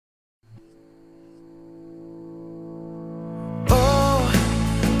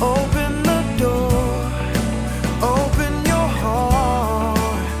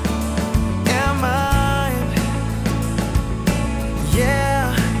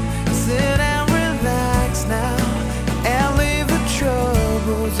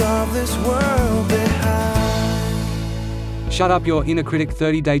Shut Up Your Inner Critic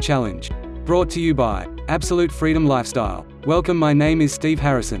 30-Day Challenge. Brought to you by Absolute Freedom Lifestyle. Welcome, my name is Steve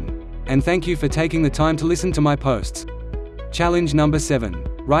Harrison. And thank you for taking the time to listen to my posts. Challenge number 7.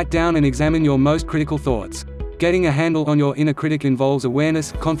 Write down and examine your most critical thoughts. Getting a handle on your inner critic involves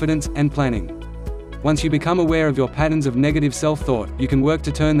awareness, confidence, and planning. Once you become aware of your patterns of negative self-thought, you can work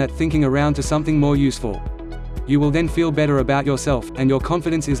to turn that thinking around to something more useful. You will then feel better about yourself, and your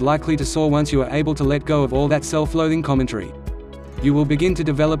confidence is likely to soar once you are able to let go of all that self-loathing commentary. You will begin to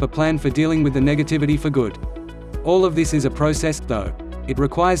develop a plan for dealing with the negativity for good. All of this is a process, though. It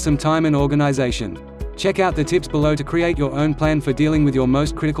requires some time and organization. Check out the tips below to create your own plan for dealing with your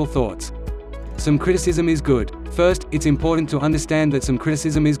most critical thoughts. Some criticism is good. First, it's important to understand that some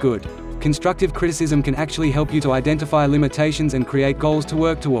criticism is good. Constructive criticism can actually help you to identify limitations and create goals to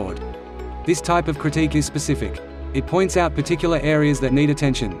work toward. This type of critique is specific. It points out particular areas that need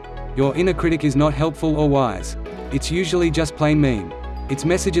attention. Your inner critic is not helpful or wise. It's usually just plain mean. Its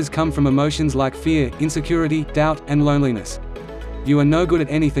messages come from emotions like fear, insecurity, doubt, and loneliness. "You are no good at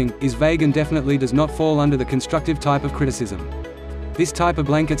anything" is vague and definitely does not fall under the constructive type of criticism. This type of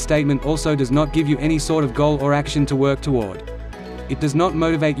blanket statement also does not give you any sort of goal or action to work toward. It does not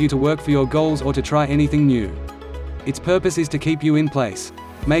motivate you to work for your goals or to try anything new. Its purpose is to keep you in place.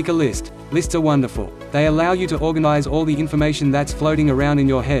 Make a list. Lists are wonderful. They allow you to organize all the information that's floating around in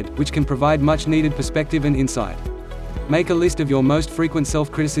your head, which can provide much needed perspective and insight. Make a list of your most frequent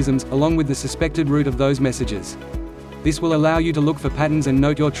self-criticisms, along with the suspected root of those messages. This will allow you to look for patterns and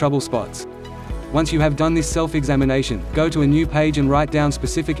note your trouble spots. Once you have done this self-examination, go to a new page and write down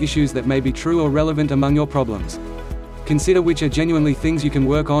specific issues that may be true or relevant among your problems. Consider which are genuinely things you can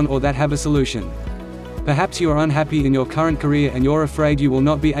work on or that have a solution. Perhaps you are unhappy in your current career and you're afraid you will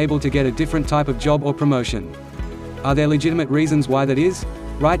not be able to get a different type of job or promotion. Are there legitimate reasons why that is?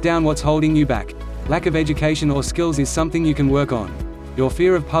 Write down what's holding you back. Lack of education or skills is something you can work on. Your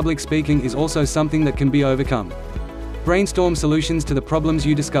fear of public speaking is also something that can be overcome. Brainstorm solutions to the problems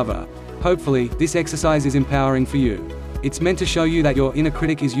you discover. Hopefully, this exercise is empowering for you. It's meant to show you that your inner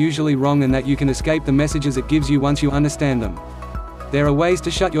critic is usually wrong and that you can escape the messages it gives you once you understand them. There are ways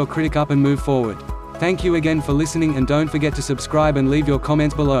to shut your critic up and move forward. Thank you again for listening, and don't forget to subscribe and leave your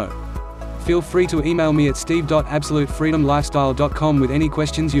comments below. Feel free to email me at steve.absolutefreedomlifestyle.com with any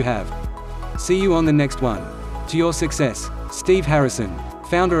questions you have. See you on the next one. To your success, Steve Harrison,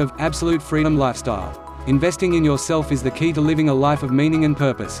 founder of Absolute Freedom Lifestyle. Investing in yourself is the key to living a life of meaning and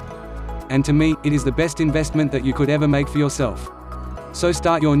purpose. And to me, it is the best investment that you could ever make for yourself. So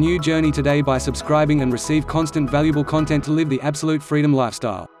start your new journey today by subscribing and receive constant valuable content to live the absolute freedom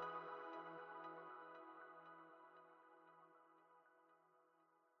lifestyle.